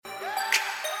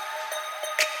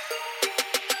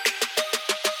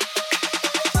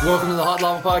Welcome to the Hot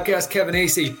Lava Podcast. Kevin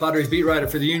Acee, Padres beat writer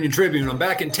for the Union Tribune. I'm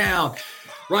back in town.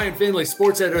 Ryan Finley,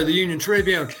 sports editor of the Union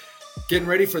Tribune. Getting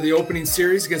ready for the opening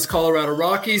series against Colorado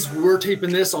Rockies. We're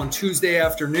taping this on Tuesday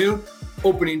afternoon.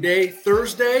 Opening day,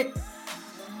 Thursday.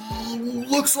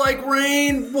 Looks like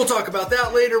rain. We'll talk about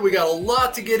that later. We got a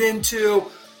lot to get into.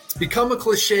 It's become a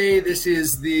cliche. This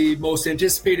is the most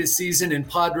anticipated season in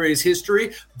Padres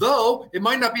history, though it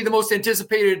might not be the most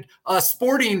anticipated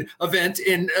sporting event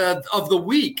of the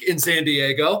week in San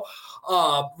Diego.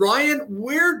 Ryan,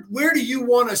 where do you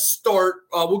want to start?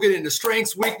 We'll get into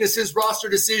strengths, weaknesses, roster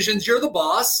decisions. You're the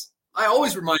boss. I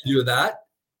always remind you of that.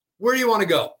 Where do you want to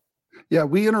go? Yeah,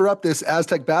 we interrupt this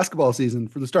Aztec basketball season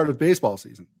for the start of baseball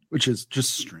season, which is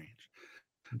just strange.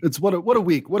 It's what a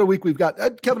week. What a week we've got.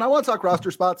 Kevin, I want to talk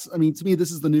roster spots. I mean, to me,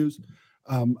 this is the news.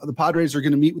 The Padres are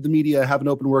going to meet with the media, have an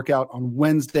open workout on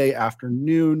Wednesday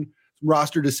afternoon.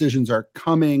 Roster decisions are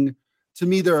coming. To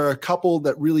me, there are a couple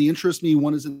that really interest me.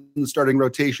 One is in the starting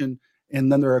rotation, and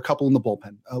then there are a couple in the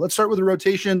bullpen. Let's start with the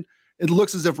rotation. It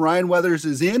looks as if Ryan Weathers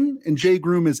is in and Jay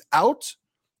Groom is out.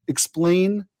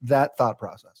 Explain that thought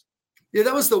process. Yeah,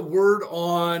 that was the word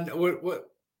on what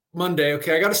Monday.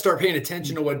 Okay, I got to start paying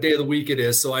attention to what day of the week it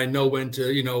is, so I know when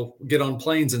to, get on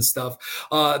planes and stuff.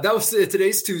 That was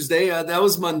today's Tuesday. That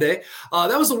was Monday.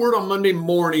 That was the word on Monday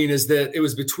morning, is that it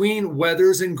was between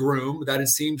Weathers and Groom. That it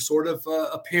seemed sort of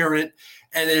apparent,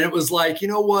 and then it was like, you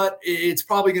know what? It's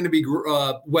probably going to be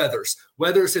Weathers.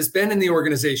 Weathers has been in the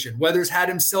organization. Weathers had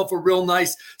himself a real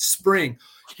nice spring.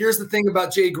 Here's the thing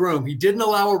about Jay Groom. He didn't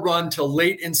allow a run till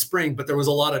late in spring, but there was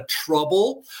a lot of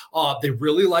trouble. They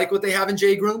really like what they have in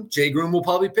Jay Groom. Jay Groom will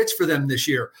probably pitch for them this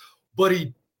year, but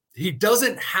he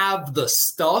doesn't have the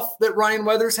stuff that Ryan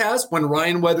Weathers has when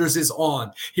Ryan Weathers is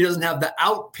on. He doesn't have the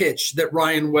out pitch that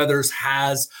Ryan Weathers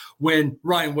has when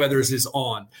Ryan Weathers is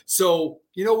on. So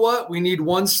you know what? We need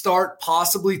one start,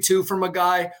 possibly two from a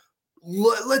guy.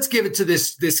 Let's give it to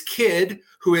this kid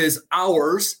who is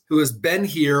ours, who has been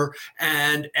here,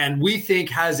 and we think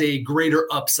has a greater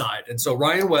upside. And so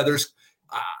Ryan Weathers,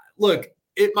 look,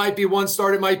 it might be one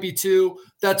start, it might be two.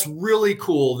 That's really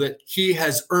cool that he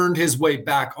has earned his way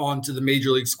back onto the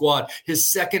Major League squad,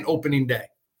 his second opening day.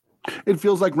 It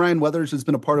feels like Ryan Weathers has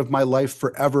been a part of my life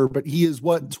forever, but he is,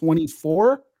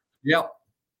 24? Yep.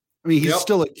 I mean, he's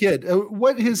still a kid.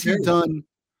 What has he done?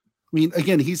 I mean,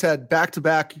 again, he's had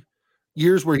back-to-back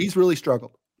years where he's really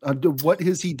struggled. What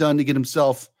has he done to get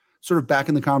himself sort of back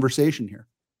in the conversation here?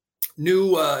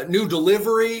 New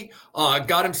delivery,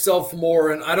 got himself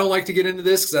more, and I don't like to get into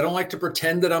this because I don't like to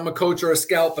pretend that I'm a coach or a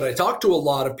scout, but I talk to a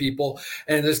lot of people,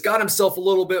 and has got himself a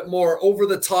little bit more over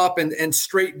the top and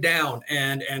straight down,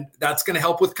 and that's going to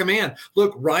help with command.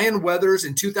 Look, Ryan Weathers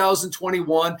in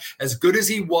 2021, as good as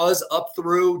he was up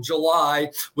through July,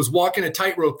 was walking a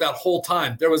tightrope that whole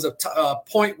time. There was a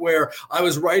point where I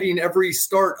was writing every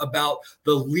start about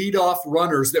the leadoff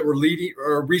runners that were leading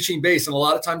or reaching base, and a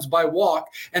lot of times by walk,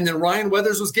 and then Ryan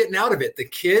Weathers was getting out of it. The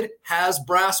kid has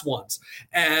brass ones,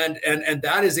 and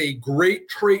that is a great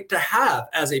trait to have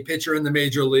as a pitcher in the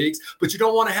major leagues, but you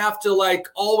don't want to have to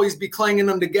always be clanging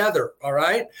them together. All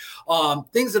right.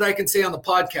 Things that I can say on the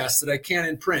podcast that I can't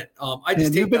in print.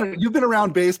 You've been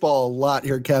around baseball a lot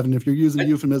here, Kevin, if you're using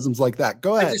euphemisms like that.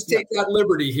 Go ahead. I just take that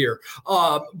liberty here.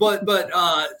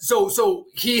 So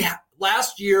he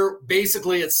last year,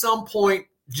 basically at some point,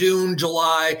 June,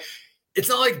 July, it's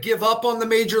not like give up on the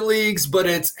major leagues, but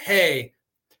it's, hey,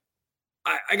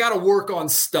 I got to work on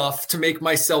stuff to make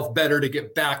myself better to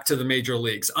get back to the major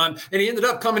leagues. And he ended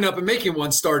up coming up and making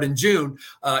one start in June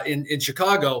in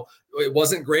Chicago. It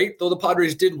wasn't great, though the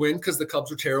Padres did win because the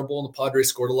Cubs were terrible and the Padres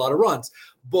scored a lot of runs.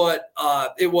 But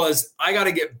it was, I got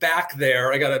to get back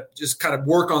there. I got to just kind of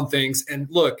work on things. And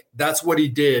look, that's what he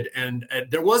did. And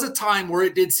there was a time where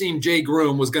it did seem Jay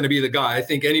Groom was going to be the guy. I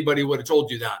think anybody would have told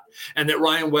you that. And that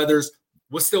Ryan Weathers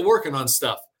was still working on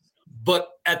stuff. But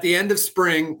at the end of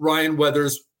spring, Ryan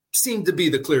Weathers seemed to be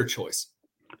the clear choice.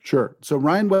 Sure. So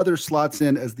Ryan Weathers slots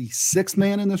in as the sixth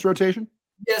man in this rotation?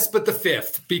 Yes, but the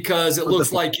fifth, because it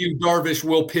looks like Darvish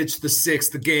will pitch the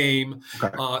sixth game.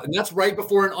 Okay. And that's right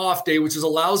before an off day, which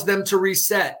allows them to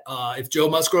reset. If Joe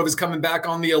Musgrove is coming back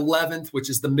on the 11th, which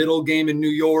is the middle game in New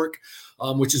York,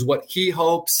 which is what he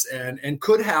hopes and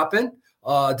could happen,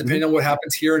 depending on what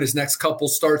happens here in his next couple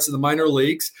starts in the minor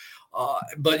leagues.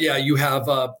 But yeah, you have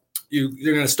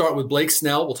you're going to start with Blake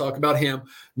Snell. We'll talk about him.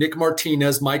 Nick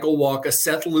Martinez, Michael Wacha,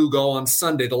 Seth Lugo on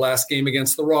Sunday, the last game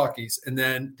against the Rockies. And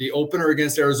then the opener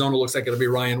against Arizona looks like it'll be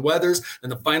Ryan Weathers.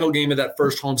 And the final game of that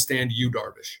first homestand,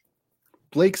 Darvish.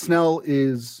 Blake Snell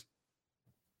is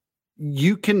 –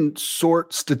 you can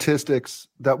sort statistics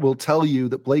that will tell you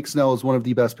that Blake Snell is one of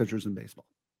the best pitchers in baseball.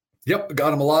 Yep,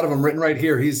 got him a lot of them written right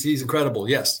here. He's incredible.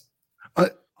 Yes.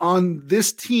 On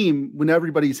this team, when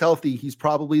everybody's healthy, he's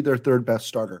probably their third best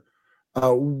starter.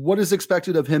 What is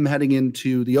expected of him heading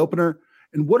into the opener?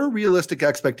 And what are realistic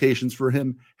expectations for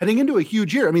him heading into a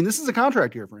huge year? I mean, this is a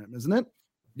contract year for him, isn't it?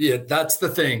 Yeah, that's the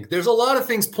thing. There's a lot of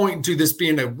things pointing to this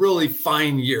being a really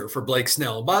fine year for Blake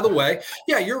Snell. By the way,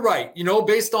 yeah, you're right.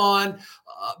 Based on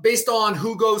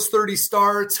who goes 30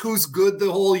 starts, who's good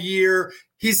the whole year,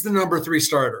 he's the number 3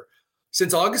 starter.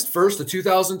 Since August 1st of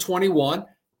 2021,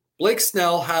 Blake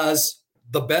Snell has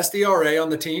the best ERA on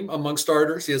the team among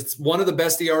starters. He has one of the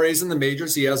best ERAs in the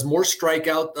majors. He has more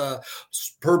strikeout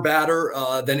per batter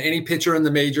than any pitcher in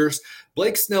the majors.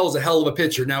 Blake Snell is a hell of a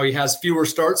pitcher. Now he has fewer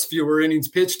starts, fewer innings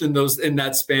pitched in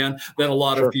that span than a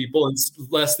lot of people, and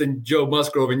less than Joe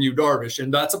Musgrove and Yu Darvish.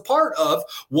 And that's a part of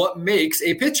what makes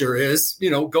a pitcher is,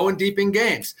 going deep in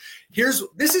games.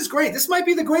 This is great. This might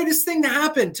be the greatest thing to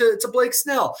happen to Blake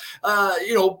Snell.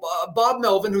 Bob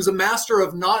Melvin, who's a master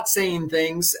of not saying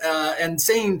things and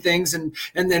saying things, and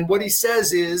then what he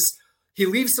says is, he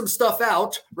leaves some stuff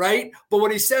out, right? But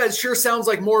what he says sure sounds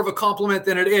like more of a compliment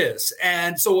than it is.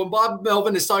 And so when Bob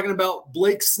Melvin is talking about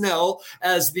Blake Snell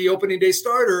as the opening day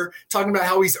starter, talking about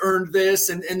how he's earned this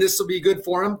and this will be good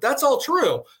for him, that's all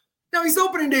true. Now, he's the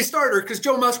opening day starter because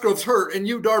Joe Musgrove's hurt and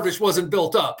Yu Darvish wasn't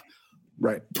built up.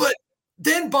 Right. But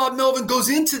then Bob Melvin goes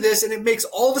into this, and it makes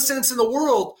all the sense in the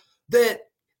world that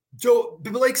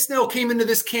Blake Snell came into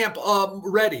this camp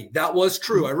ready. That was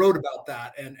true. I wrote about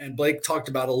that, and Blake talked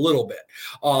about it a little bit.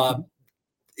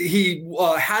 He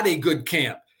had a good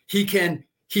camp.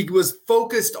 He was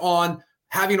focused on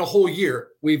having a whole year.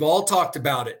 We've all talked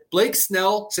about it. Blake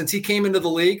Snell, since he came into the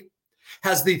league,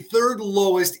 has the 3rd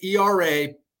lowest ERA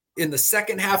in the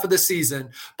second half of the season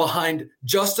behind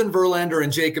Justin Verlander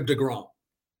and Jacob deGrom.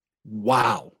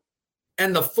 Wow.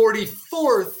 And the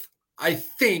 44th, I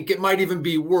think it might even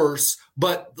be worse,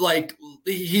 but like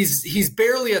he's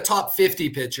barely a top 50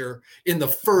 pitcher in the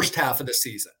first half of the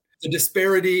season. The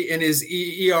disparity in his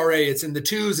ERA, it's in the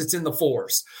 2s, it's in the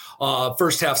 4s,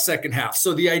 first half, second half.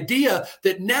 So the idea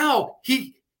that now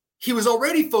he was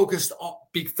already focused on,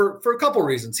 for a couple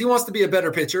reasons. He wants to be a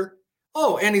better pitcher.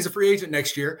 Oh, and he's a free agent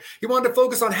next year. He wanted to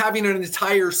focus on having an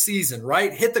entire season,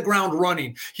 right? Hit the ground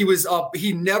running.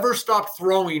 He never stopped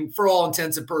throwing for all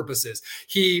intents and purposes.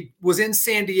 He was in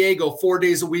San Diego 4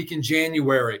 days a week in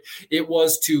January. It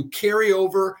was to carry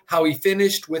over how he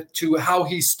finished to how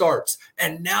he starts.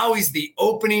 And now he's the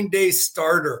opening day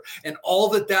starter and all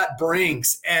that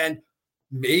brings. And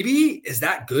maybe, is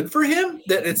that good for him?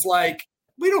 That it's like,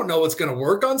 we don't know what's going to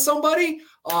work on somebody,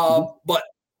 but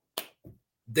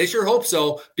they sure hope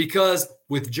so, because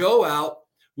with Joe out,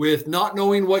 with not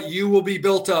knowing what you will be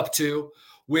built up to,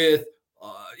 with,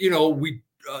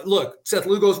 look, Seth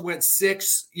Lugos went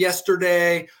 6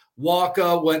 yesterday.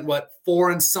 Waka went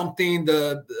 4 and something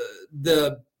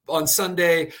on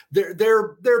Sunday.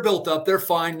 They're built up. They're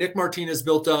fine. Nick Martinez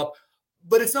built up.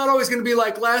 But it's not always going to be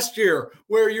like last year,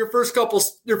 where your first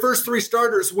 3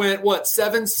 starters went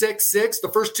 7, 6, 6. The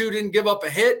first 2 didn't give up a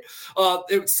hit.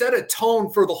 It set a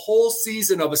tone for the whole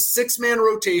season of a 6-man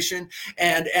rotation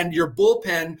and your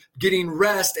bullpen getting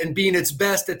rest and being its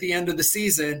best at the end of the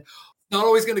season. Not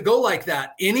always going to go like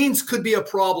that. Innings could be a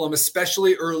problem,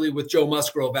 especially early with Joe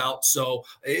Musgrove out. So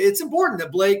it's important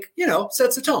that Blake,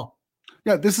 sets a tone.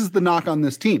 Yeah, this is the knock on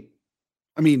this team.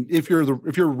 I mean, if you're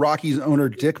Rockies owner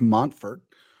Dick Montfort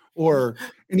or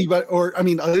anybody,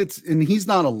 and he's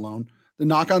not alone. The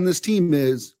knock on this team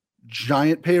is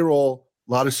giant payroll,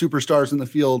 a lot of superstars in the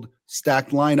field,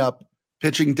 stacked lineup,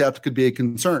 pitching depth could be a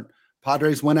concern.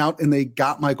 Padres went out and they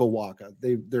got Michael Wacha.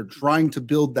 They're trying to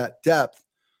build that depth,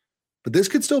 but this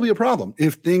could still be a problem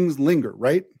if things linger,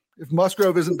 right? If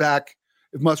Musgrove isn't back,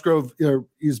 if Musgrove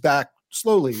is back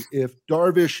slowly, if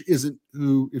Darvish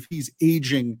if he's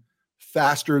aging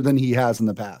faster than he has in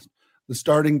the past, the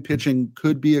starting pitching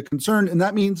could be a concern. And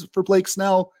that means for Blake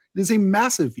Snell, it is a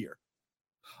massive year.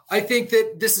 I think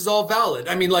that this is all valid.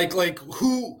 I mean, like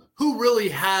who really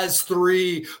has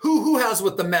 3, who has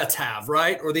what the Mets have,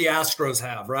 right? Or the Astros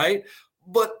have, right?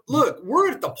 But look,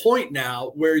 we're at the point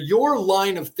now where your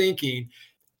line of thinking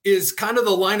is kind of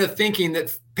the line of thinking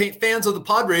that fans of the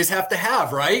Padres have to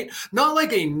have, right? Not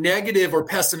like a negative or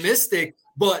pessimistic,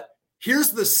 but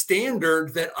here's the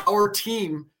standard that our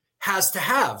team has to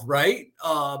have, right?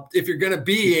 If you're going to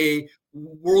be a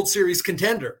World Series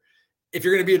contender. if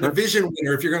you're going to be a division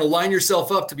winner, if you're going to line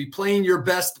yourself up to be playing your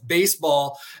best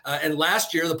baseball. And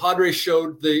last year, the Padres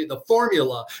showed the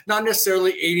formula, not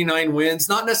necessarily 89 wins,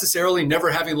 not necessarily never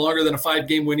having longer than a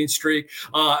 5-game winning streak,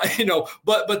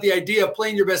 but the idea of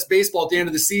playing your best baseball at the end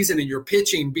of the season and your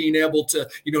pitching being able to,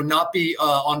 not be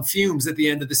on fumes at the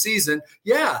end of the season.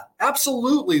 Yeah,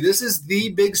 absolutely. This is the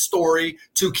big story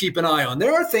to keep an eye on.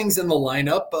 There are things in the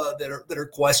lineup that are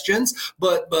questions,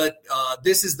 but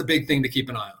this is the big thing to keep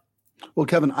an eye on. Well,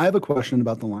 Kevin, I have a question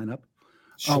about the lineup.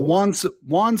 Sure.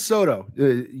 Juan Soto,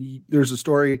 there's a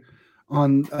story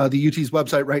on the UT's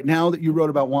website right now that you wrote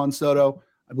about Juan Soto.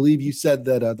 I believe you said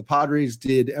that the Padres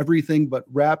did everything but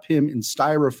wrap him in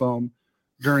styrofoam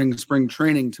during spring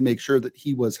training to make sure that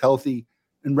he was healthy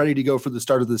and ready to go for the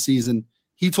start of the season.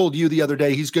 He told you the other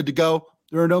day he's good to go.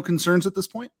 There are no concerns at this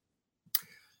point?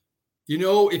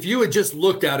 If you had just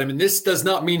looked at him, and this does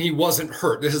not mean he wasn't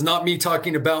hurt. This is not me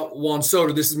talking about Juan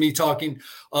Soto. This is me talking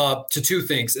to two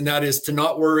things, and that is to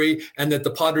not worry and that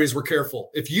the Padres were careful.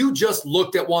 If you just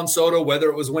looked at Juan Soto, whether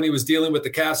it was when he was dealing with the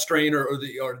calf strain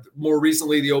or more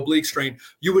recently the oblique strain,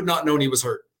 you would not know he was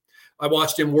hurt. I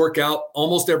watched him work out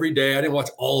almost every day. I didn't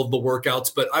watch all of the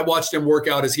workouts, but I watched him work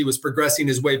out as he was progressing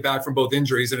his way back from both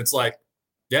injuries, and it's like,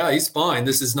 yeah, he's fine.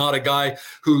 This is not a guy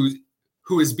who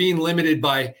is being limited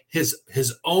by his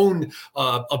own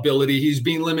ability. He's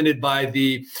being limited by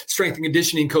the strength and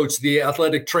conditioning coach, the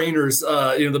athletic trainers,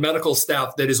 the medical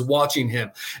staff that is watching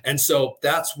him. And so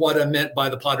that's what I meant by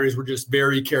the Padres were just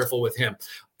very careful with him.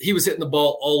 He was hitting the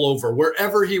ball all over.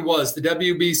 Wherever he was, the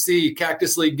WBC,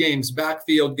 Cactus League games,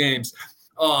 backfield games,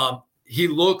 he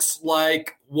looks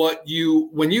like when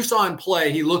you saw him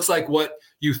play, he looks like what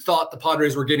you thought the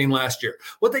Padres were getting last year.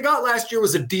 What they got last year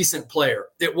was a decent player.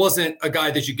 It wasn't a guy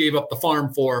that you gave up the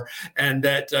farm for and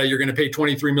that you're going to pay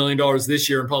 $23 million this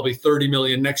year and probably $30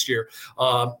 million next year.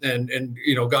 And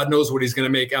God knows what he's going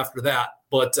to make after that.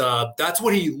 But that's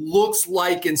what he looks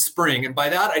like in spring. And by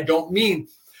that, I don't mean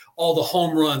all the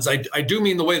home runs. I do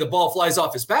mean the way the ball flies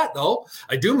off his bat, though.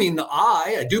 I do mean the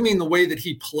eye. I do mean the way that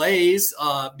he plays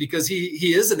because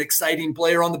he is an exciting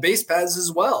player on the base paths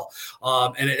as well.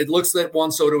 And it looks that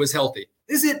Juan Soto is healthy.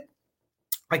 Is it,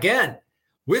 again,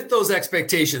 with those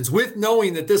expectations, with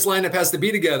knowing that this lineup has to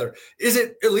be together, is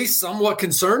it at least somewhat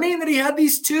concerning that he had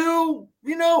these two,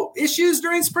 issues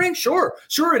during spring? Sure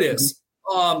it is.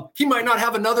 He might not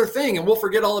have another thing and we'll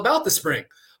forget all about the spring.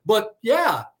 But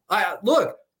yeah,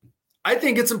 I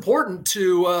think it's important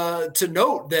to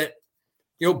note that,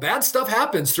 bad stuff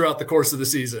happens throughout the course of the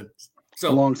season. So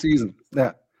a long season.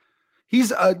 Yeah.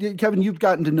 He's Kevin, you've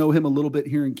gotten to know him a little bit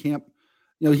here in camp.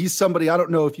 He's somebody, I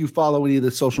don't know if you follow any of the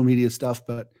social media stuff,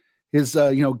 but his,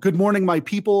 good morning, my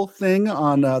people thing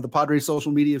on the Padres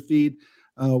social media feed.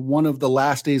 One of the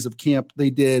last days of camp, they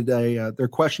did their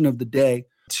question of the day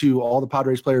to all the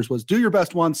Padres players was, do your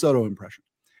best Juan Soto impression.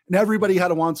 And everybody had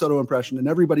a Juan Soto impression and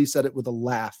everybody said it with a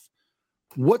laugh.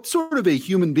 What sort of a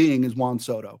human being is Juan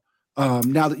Soto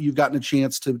now that you've gotten a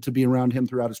chance to be around him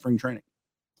throughout his spring training?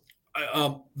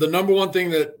 The number one thing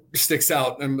that sticks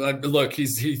out, and look,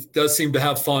 he does seem to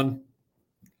have fun.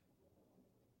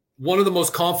 One of the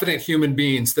most confident human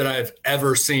beings that I've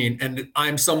ever seen. And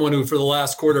I'm someone who for the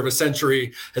last quarter of a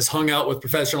century has hung out with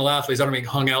professional athletes. I don't mean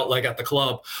hung out like at the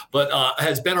club, but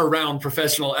has been around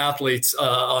professional athletes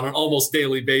on an almost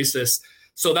daily basis.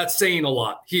 So that's saying a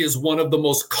lot. He is one of the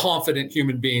most confident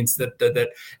human beings that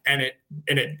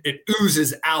it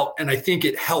oozes out. And I think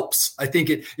it helps. I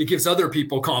think it gives other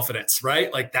people confidence,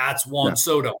 right? Like that's Juan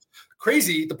Soto.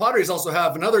 Crazy. The Padres also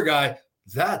have another guy.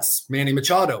 That's Manny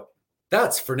Machado.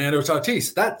 That's Fernando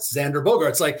Tatis. That's Xander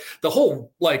Bogaerts. Like the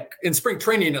whole, in spring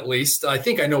training, at least, I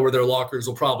think I know where their lockers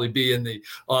will probably be in the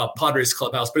Padres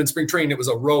clubhouse. But in spring training, it was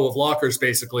a row of lockers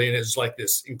basically. And it was like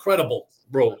this incredible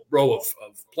row of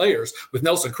players with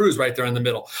Nelson Cruz right there in the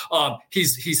middle.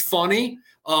 He's funny.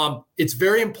 It's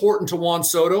very important to Juan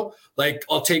Soto. Like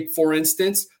I'll take, for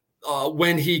instance,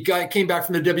 when he came back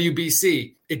from the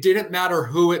WBC, it didn't matter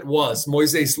who it was.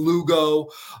 Moises Lugo,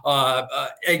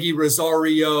 Eggy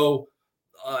Rosario,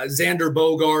 Xander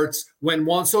Bogaerts. When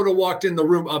Juan Soto walked in the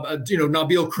room,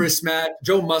 Nabil Crismat,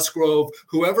 Joe Musgrove,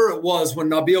 whoever it was, when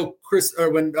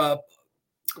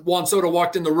Juan Soto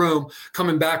walked in the room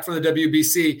coming back from the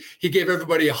WBC, he gave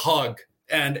everybody a hug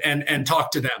and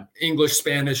talked to them, English,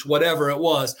 Spanish, whatever it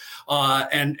was.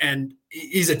 And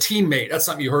he's a teammate. That's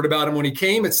something you heard about him when he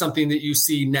came. It's something that you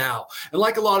see now. And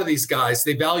like a lot of these guys,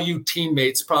 they value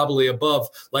teammates probably above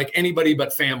like anybody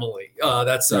but family.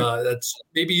 That's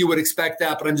maybe you would expect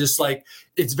that, but I'm just like,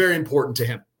 it's very important to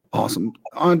him. Awesome.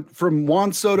 From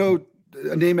Juan Soto,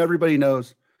 a name everybody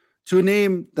knows, to a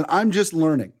name that I'm just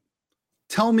learning,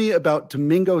 Tell me about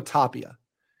Domingo Tapia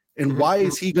and why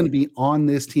is he going to be on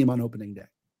this team on opening day?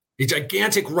 A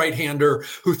gigantic right-hander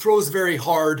who throws very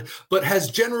hard, but has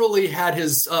generally had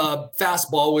his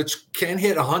fastball, which can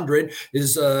hit 100,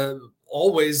 is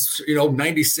always,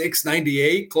 96,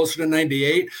 98, closer to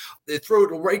 98. They throw it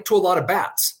right to a lot of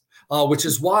bats, which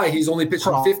is why he's only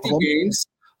pitching 50 games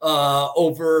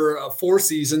over 4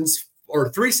 seasons or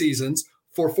 3 seasons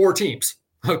for 4 teams.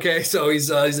 Okay, so he's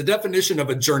a definition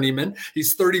of a journeyman.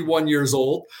 He's 31 years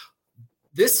old.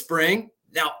 This spring,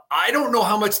 now I don't know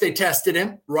how much they tested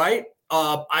him, right?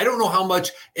 I don't know how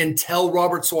much until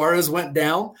Robert Suarez went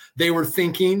down, they were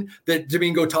thinking that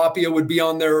Domingo Tapia would be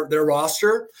on their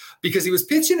roster because he was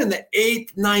pitching in the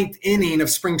 8th, 9th inning of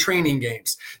spring training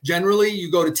games. Generally, you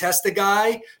go to test a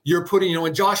guy, you're putting,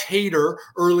 when Josh Hader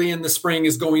early in the spring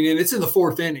is going in, it's in the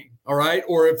 4th inning. All right.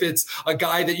 Or if it's a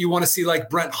guy that you want to see like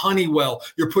Brent Honeywell,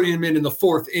 you're putting him in the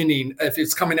 4th inning. If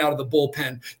it's coming out of the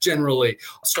bullpen, generally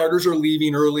starters are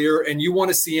leaving earlier and you want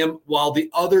to see him while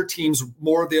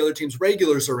more of the other teams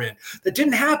regulars are in. That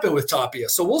didn't happen with Tapia.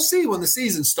 So we'll see when the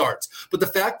season starts. But the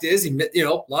fact is,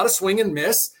 a lot of swing and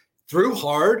miss, threw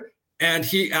hard, and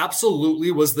he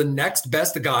absolutely was the next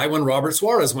best guy when Robert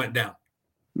Suarez went down.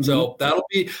 Mm-hmm. So that'll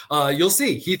be, you'll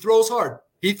see, he throws hard.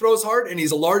 And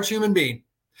he's a large human being.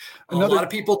 A lot of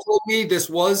people told me this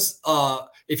was,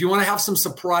 if you want to have some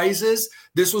surprises,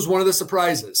 this was one of the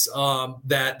surprises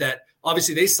that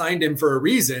obviously they signed him for a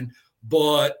reason,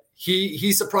 but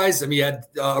he surprised them. He had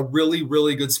a really,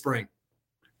 really good spring.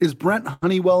 Is Brent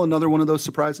Honeywell another one of those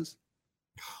surprises?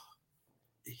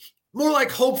 More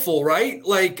like hopeful, right?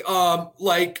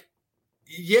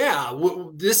 Yeah,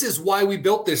 this is why we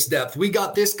built this depth. We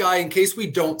got this guy in case we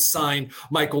don't sign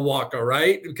Michael Wacha,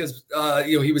 right? Because,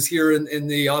 he was here in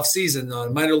the offseason on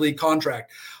a minor league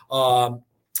contract.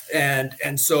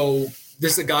 And so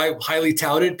this is a guy highly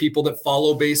touted. People that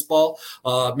follow baseball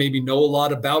maybe know a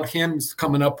lot about him. He's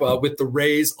coming up with the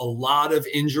Rays, a lot of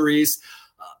injuries.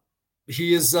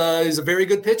 He's a very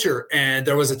good pitcher. And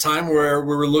there was a time where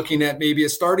we were looking at maybe a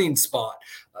starting spot.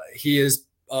 He is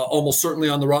almost certainly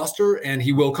on the roster, and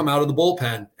he will come out of the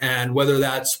bullpen. And whether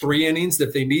that's 3 innings,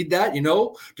 if they need that,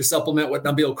 to supplement what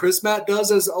Nabil Crismatt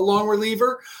does as a long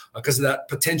reliever, because of that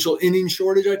potential inning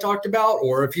shortage I talked about,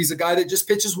 or if he's a guy that just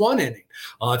pitches 1 inning.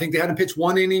 I think they had him pitch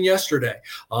 1 inning yesterday.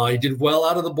 He did well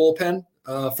out of the bullpen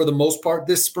for the most part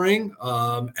this spring.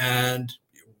 And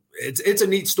it's a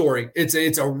neat story.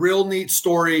 It's a real neat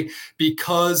story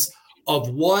because of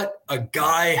what a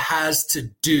guy has to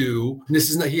do. And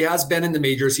he has been in the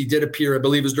majors. He did appear, I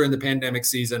believe it was during the pandemic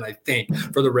season, I think,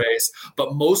 for the Rays,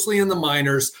 but mostly in the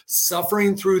minors,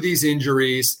 suffering through these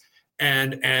injuries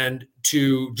and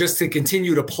to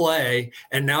continue to play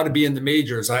and now to be in the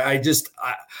majors.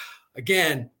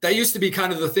 Again, that used to be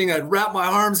kind of the thing I'd wrap my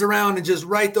arms around and just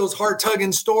write those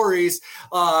heart-tugging stories.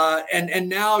 And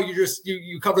now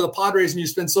you cover the Padres and you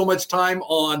spend so much time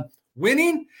on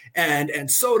winning and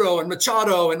Soto and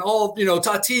Machado and all,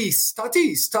 Tatis,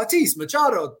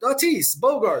 Machado, Tatis,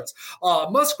 Bogarts,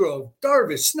 Musgrove,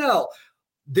 Darvish, Snell.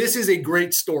 This is a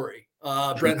great story.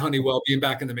 Brent Honeywell being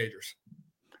back in the majors.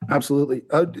 Absolutely.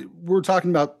 We're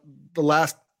talking about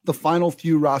the final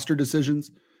few roster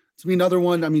decisions. To me, another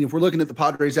one. I mean, if we're looking at the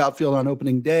Padres outfield on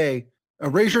opening day,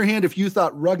 raise your hand if you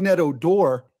thought Rougned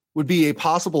Odor would be a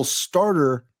possible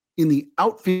starter in the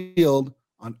outfield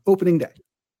on opening day.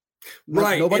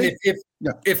 Right. Nobody? And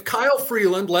if Kyle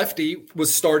Freeland, lefty,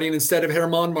 was starting instead of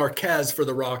German Marquez for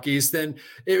the Rockies, then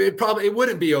it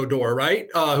wouldn't be Odor, right?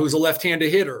 Who's a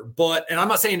left-handed hitter. And I'm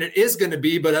not saying it is going to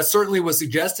be, but that certainly was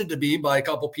suggested to be by a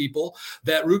couple people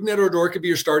that Rougned Odor could be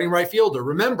your starting right fielder.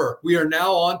 Remember, we are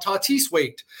now on Tatis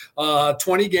weight,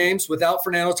 20 games without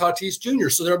Fernando Tatis Jr.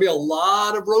 So there'll be a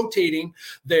lot of rotating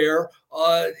there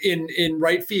in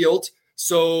right field.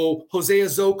 So Jose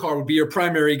Azocar would be your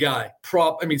primary guy.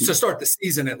 To start the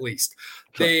season at least.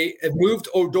 Sure. They have moved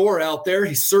Odor out there.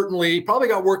 He certainly probably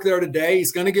got work there today.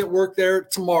 He's going to get work there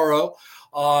tomorrow.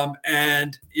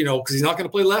 Because he's not going to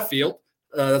play left field.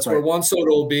 That's right. Where Juan Soto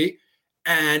will be.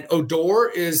 And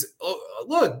Odor is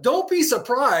look, don't be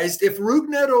surprised if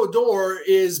Rougned Odor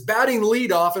is batting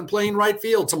leadoff and playing right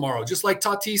field tomorrow, just like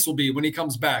Tatis will be when he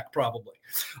comes back, probably.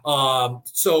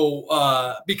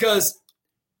 Because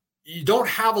you don't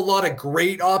have a lot of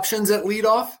great options at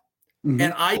leadoff. Mm-hmm.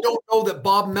 And I don't know that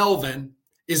Bob Melvin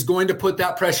is going to put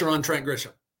that pressure on Trent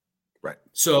Grisham. Right.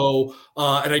 So,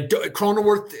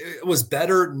 Cronenworth was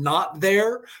better not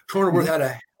there. Cronenworth had a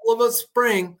hell of a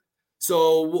spring.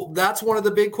 So that's one of the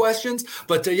big questions.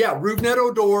 But Rougned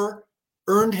Odor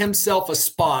earned himself a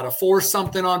spot, a 4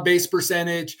 something on base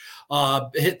percentage,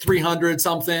 hit 300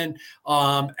 something,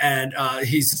 and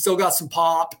he's still got some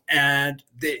pop, and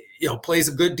plays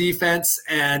a good defense.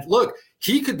 And look,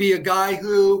 he could be a guy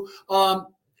who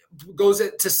goes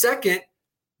to second.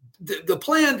 The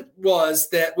plan was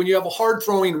that when you have a hard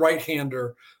throwing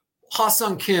right-hander,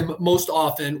 Ha-Sung Kim most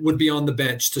often would be on the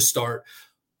bench to start.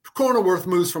 Cronenworth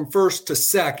moves from first to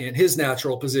second, his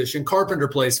natural position. Carpenter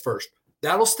plays first.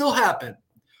 That'll still happen.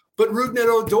 But Rougned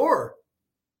Odor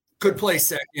could play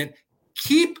second.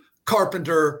 Keep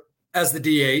Carpenter as the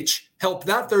DH, help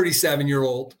that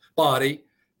 37-year-old body,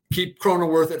 keep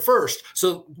Cronenworth at first.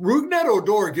 So Rougned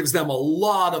Odor gives them a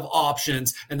lot of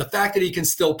options. And the fact that he can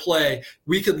still play,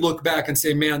 we could look back and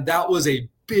say, man, that was a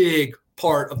big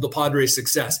part of the Padres'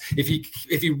 success. If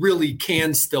he really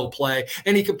can still play,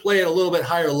 and he can play at a little bit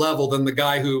higher level than the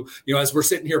guy who, as we're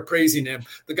sitting here praising him,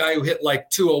 the guy who hit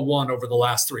like 201 over the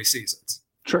last 3 seasons.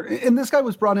 Sure. And this guy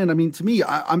was brought in. I mean, to me,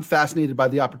 I'm fascinated by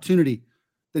the opportunity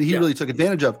that he really took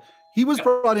advantage of. He was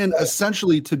brought in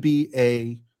essentially to be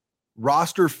a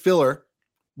roster filler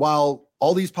while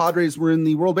all these Padres were in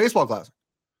the World Baseball Classic,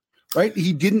 right?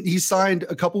 He signed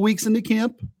a couple weeks into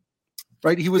camp,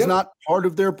 right? He was not part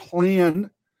of their plan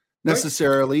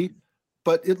necessarily,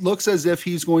 but it looks as if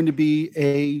he's going to be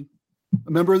a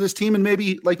member of this team and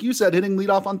maybe, like you said, hitting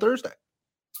leadoff on Thursday.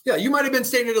 Yeah, you might have been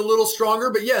stating it a little stronger,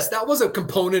 but yes, that was a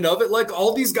component of it. Like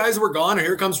all these guys were gone, and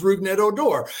here comes Rougned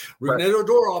Odor. Rougned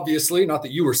Odor, obviously, not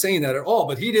that you were saying that at all,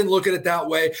 but he didn't look at it that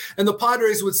way. And the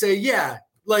Padres would say, that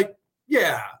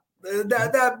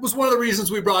was one of the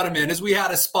reasons we brought him in, is we had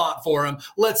a spot for him.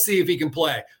 Let's see if he can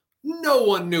play. No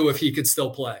one knew if he could still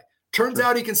play. Turns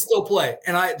out he can still play.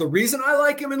 And the reason I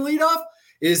like him in leadoff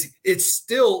is it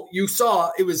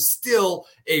was still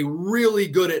a really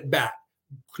good at bat.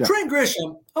 Yeah. Trent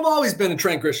Grisham, I've always been a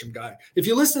Trent Grisham guy. If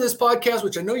you listen to this podcast,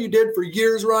 which I know you did for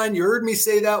years, Ryan, you heard me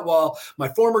say that while my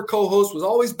former co-host was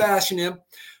always bashing him.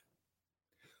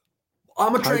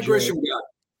 I'm a Trent Grisham guy.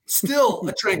 Still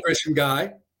a Trent Grisham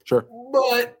guy. Sure.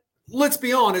 But let's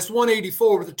be honest,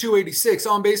 184 with a 286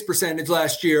 on base percentage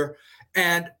last year.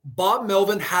 And Bob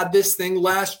Melvin had this thing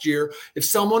last year. If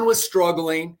someone was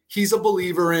struggling, he's a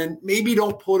believer in, maybe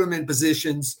don't put him in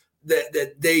positions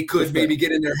that they could maybe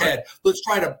get in their head. Let's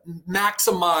try to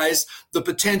maximize the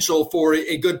potential for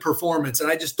a good performance. And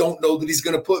I just don't know that he's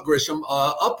going to put Grisham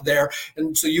up there.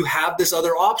 And so you have this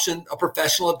other option, a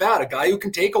professional at bat, a guy who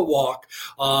can take a walk,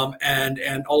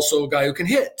 and also a guy who can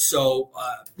hit. So,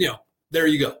 there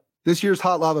you go. This year's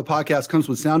Hot Lava podcast comes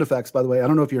with sound effects, by the way. I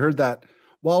don't know if you heard that.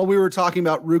 While we were talking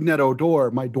about Rougned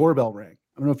Odor, my doorbell rang.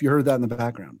 I don't know if you heard that in the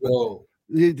background. Whoa.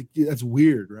 That's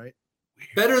weird, right?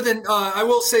 Better than, I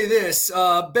will say this,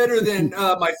 better than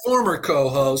my former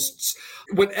co-hosts.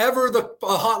 Whenever the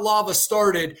Hot Lava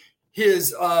started,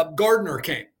 his gardener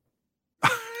came.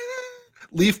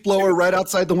 Leaf blower right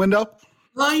outside the window?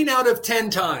 9 out of 10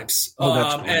 times.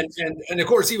 And of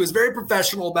course, he was very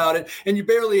professional about it, and you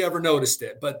barely ever noticed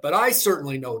it. But I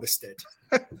certainly noticed it.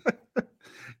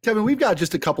 Kevin, we've got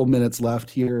just a couple minutes left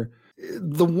here.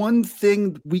 The one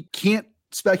thing we can't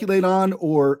speculate on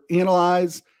or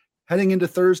analyze heading into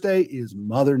Thursday is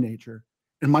Mother Nature.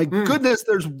 And my goodness,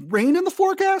 there's rain in the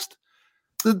forecast.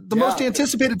 The most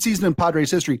anticipated season in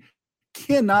Padres history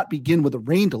cannot begin with a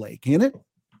rain delay, can it?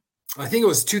 I think it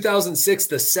was 2006.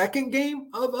 The second game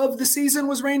of the season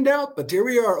was rained out, but here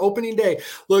we are, opening day.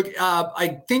 Look,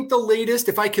 I think the latest,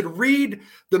 if I could read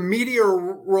the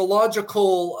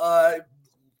meteorological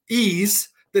ease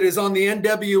that is on the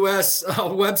NWS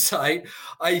website,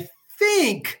 I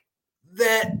think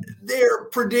that they're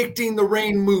predicting the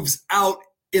rain moves out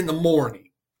in the morning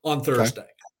on Thursday.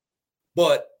 Okay.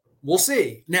 But we'll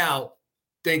see. Now,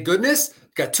 thank goodness,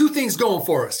 got 2 things going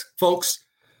for us, folks.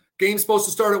 Game's supposed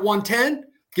to start at 1:10,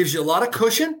 gives you a lot of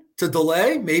cushion to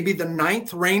delay, maybe the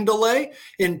 9th rain delay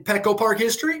in Petco Park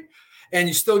history, and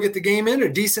you still get the game in a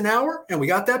decent hour, and we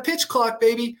got that pitch clock,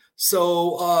 baby.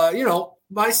 So,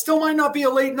 I still might not be a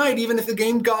late night, even if the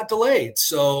game got delayed.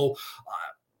 So,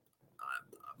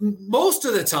 most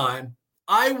of the time,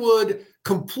 I would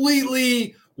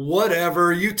completely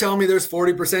whatever. You tell me there's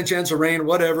 40% chance of rain,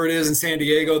 whatever it is in San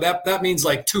Diego. That means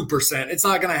like 2%. It's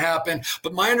not going to happen.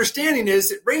 But my understanding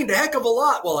is it rained a heck of a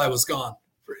lot while I was gone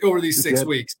over these 6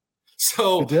 weeks.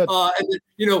 So,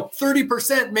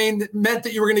 30% meant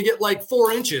that you were going to get like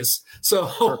 4 inches. So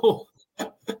sure.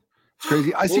 It's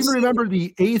crazy. I seem to remember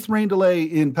the 8th rain delay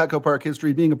in Petco Park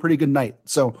history being a pretty good night.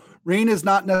 So rain is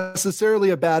not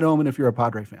necessarily a bad omen if you're a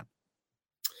Padre fan.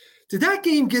 Did that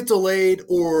game get delayed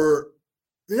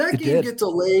get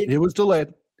delayed? It was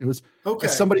delayed. It was okay.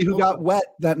 As somebody who got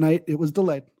wet that night, it was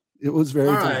delayed. It was very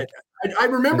delayed. I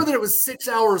remember that it was 6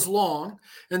 hours long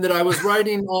and that I was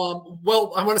writing,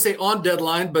 well, I want to say on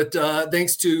deadline, but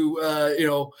thanks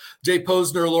to, Jay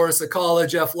Posner, Laura Sakala,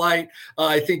 Jeff Light,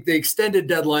 I think the extended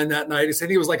deadline that night, I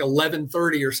think it was like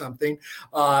 11:30 or something,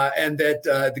 and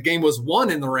that the game was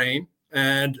won in the rain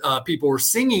and people were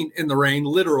singing in the rain,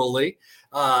 literally.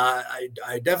 I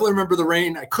definitely remember the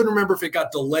rain. I couldn't remember if it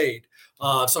got delayed.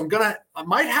 So I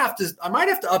might have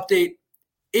to update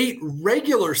 8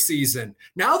 regular season.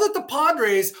 Now that the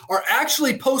Padres are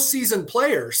actually postseason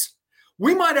players,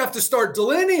 we might have to start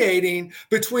delineating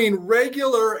between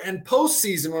regular and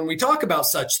postseason when we talk about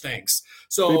such things.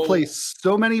 So they play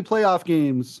so many playoff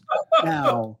games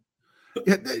now.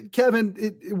 Yeah,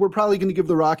 Kevin, we're probably going to give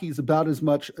the Rockies about as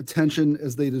much attention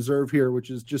as they deserve here, which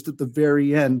is just at the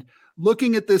very end.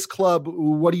 Looking at this club,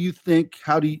 what do you think?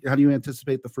 How do you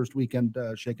anticipate the first weekend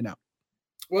shaking out?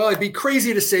 Well, it'd be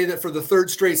crazy to say that for the third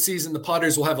straight season, the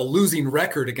Padres will have a losing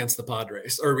record against the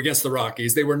Padres or against the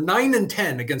Rockies. They were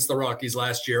 9-10 against the Rockies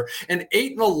last year and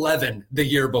 8-11 the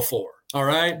year before. All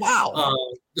right. Wow.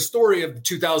 The story of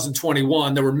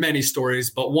 2021, there were many stories,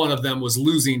 but one of them was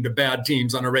losing to bad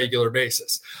teams on a regular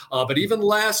basis. But even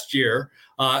last year,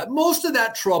 most of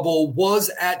that trouble was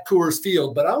at Coors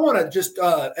Field. But I want to just,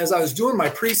 as I was doing my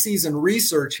preseason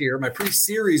research here, my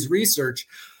pre-series research,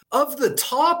 of the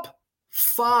top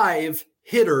 5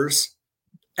 hitters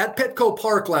at Petco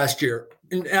Park last year,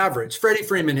 in average, Freddie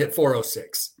Freeman hit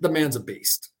 406. The man's a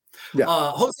beast. Yeah.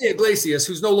 Jose Iglesias,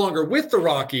 who's no longer with the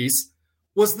Rockies,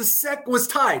 was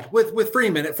tied with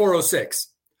Freeman at 406.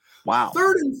 Wow.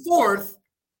 3rd and 4th,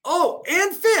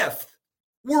 and 5th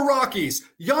were Rockies.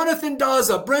 Jonathan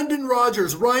Daza, Brendan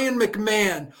Rodgers, Ryan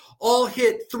McMahon all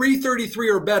hit 333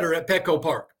 or better at Petco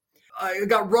Park. I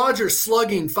got Rodgers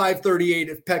slugging 538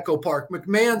 at Petco Park.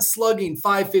 McMahon slugging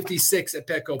 556 at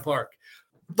Petco Park.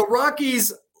 The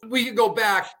Rockies, we could go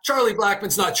back. Charlie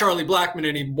Blackmon's not Charlie Blackmon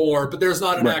anymore, but there's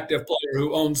not an active player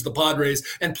who owns the Padres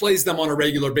and plays them on a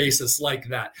regular basis like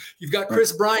that. You've got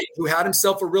Chris Bryant, who had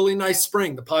himself a really nice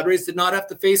spring. The Padres did not have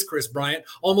to face Chris Bryant.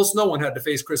 Almost no one had to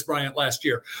face Chris Bryant last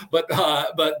year. But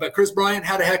Chris Bryant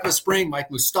had a heck of a spring. Mike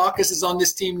Moustakas is on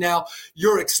this team now.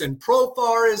 Jurickson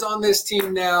Profar is on this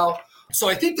team now. So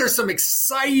I think there's some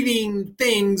exciting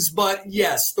things, but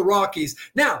yes, the Rockies.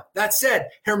 Now, that said,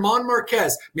 German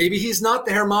Marquez, maybe he's not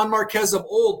the German Marquez of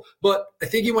old, but I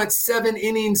think he went 7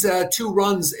 innings, 2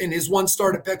 runs in his one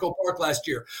start at Petco Park last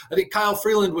year. I think Kyle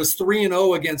Freeland was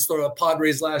 3-0 against the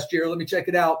Padres last year. Let me check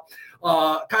it out.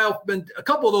 A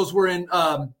couple of those were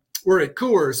at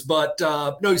Coors, but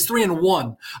no, he's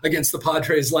 3-1 against the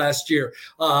Padres last year.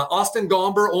 Austin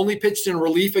Gomber only pitched in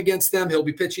relief against them. He'll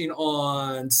be pitching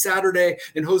on Saturday.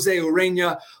 And Jose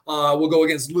Urena will go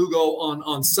against Lugo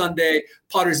on Sunday.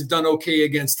 Padres have done okay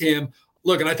against him.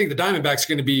 Look, and I think the Diamondbacks are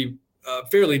going to be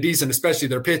fairly decent, especially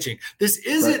their pitching. This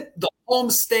isn't the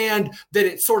homestand that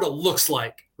it sort of looks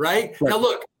like, right? Now,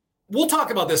 look, we'll talk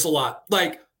about this a lot.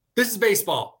 Like, this is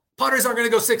baseball. Padres aren't going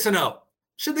to go 6-0.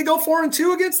 Should they go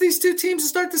 4-2 against these two teams to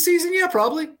start the season? Yeah,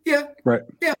 probably. Yeah. Right.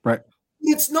 Yeah. Right.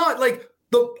 It's not like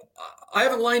I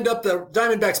haven't lined up the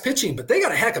Diamondbacks pitching, but they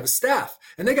got a heck of a staff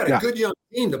and they got a good young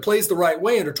team that plays the right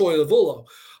way under Toyo Vulo.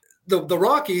 The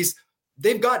Rockies,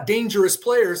 they've got dangerous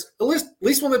players, at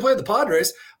least when they play the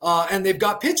Padres, and they've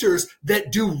got pitchers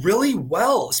that do really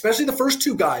well, especially the first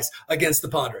 2 guys against the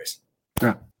Padres.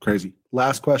 Yeah, crazy.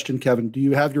 Last question, Kevin. Do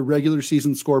you have your regular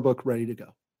season scorebook ready to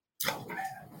go? Oh, man.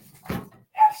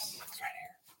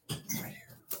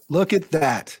 Look at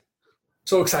that.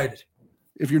 So excited.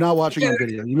 If you're not watching on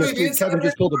video, you must Kevin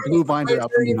just pulled a blue binder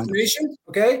out from behind him.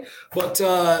 Okay.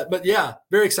 But yeah,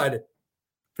 very excited.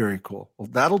 Very cool. Well,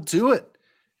 that'll do it.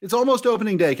 It's almost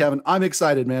opening day, Kevin. I'm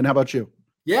excited, man. How about you?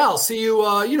 Yeah, I'll see you.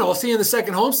 I'll see you in the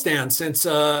second homestand since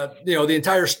the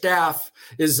entire staff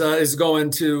is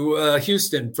going to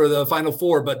Houston for the Final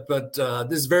Four. But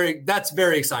that's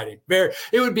very exciting.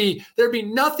 There'd be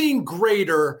nothing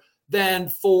greater than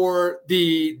for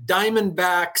the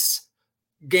Diamondbacks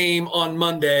game on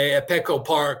Monday at Petco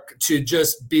Park to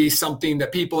just be something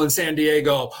that people in San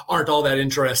Diego aren't all that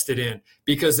interested in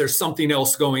because there's something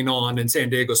else going on in San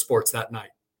Diego sports that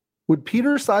night. Would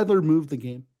Peter Seidler move the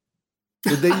game?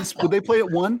 Would they play at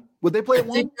 1? Would they play at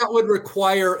 1? I think that would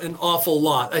require an awful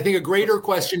lot. I think a greater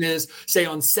question is, say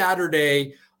on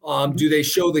Saturday, do they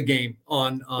show the game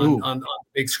on the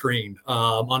big screen?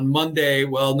 On Monday,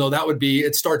 well, no, that would be,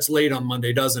 it starts late on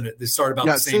Monday, doesn't it? They start about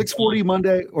the same 6:40 time.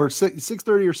 Monday or 6:30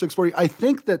 or 6:40. I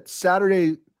think that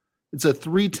Saturday, it's a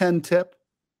 3:10 tip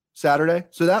Saturday.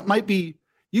 So that might be,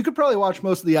 you could probably watch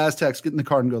most of the Aztecs, get in the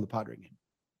car and go to the Padre game.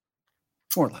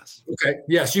 more or less. Okay.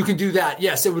 Yes, you can do that.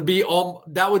 Yes, it would be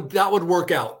that would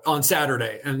work out on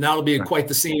Saturday, and that'll be quite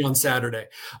the scene on Saturday.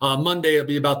 Monday it'll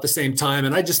be about the same time,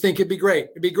 and I just think it'd be great.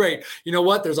 It'd be great. You know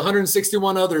what? There's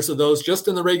 161 others of those just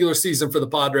in the regular season for the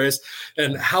Padres,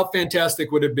 and how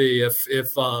fantastic would it be if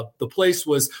the place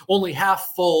was only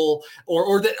half full,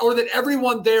 or that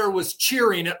everyone there was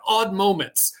cheering at odd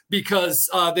moments because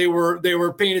they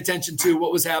were paying attention to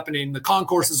what was happening. The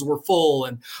concourses were full,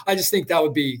 and I just think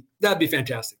that'd be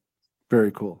fantastic.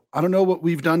 Very cool. I don't know what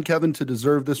we've done, Kevin, to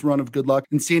deserve this run of good luck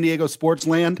in San Diego sports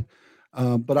land,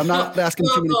 but I'm not asking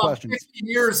too many questions. 50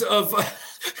 years of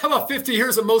how about 50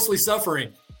 years of mostly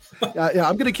suffering? Yeah,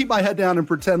 I'm going to keep my head down and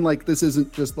pretend like this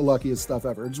isn't just the luckiest stuff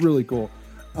ever. It's really cool.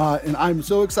 And I'm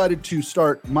so excited to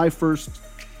start my first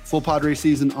full Padres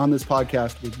season on this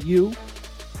podcast with you.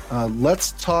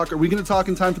 Let's talk. Are we going to talk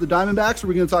in time for the Diamondbacks, or are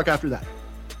we going to talk after that?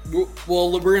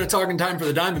 Well, we're going to talk in time for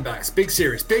the Diamondbacks. Big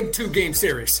series. Big 2-game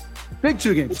series. Big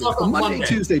 2-game series. Monday,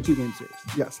 Tuesday, 2-game series.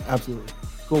 Yes, absolutely.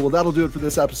 Cool. Well, that'll do it for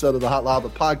this episode of the Hot Lava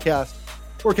Podcast.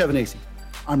 For Kevin Acee,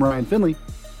 I'm Ryan Finley.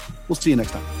 We'll see you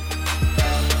next time.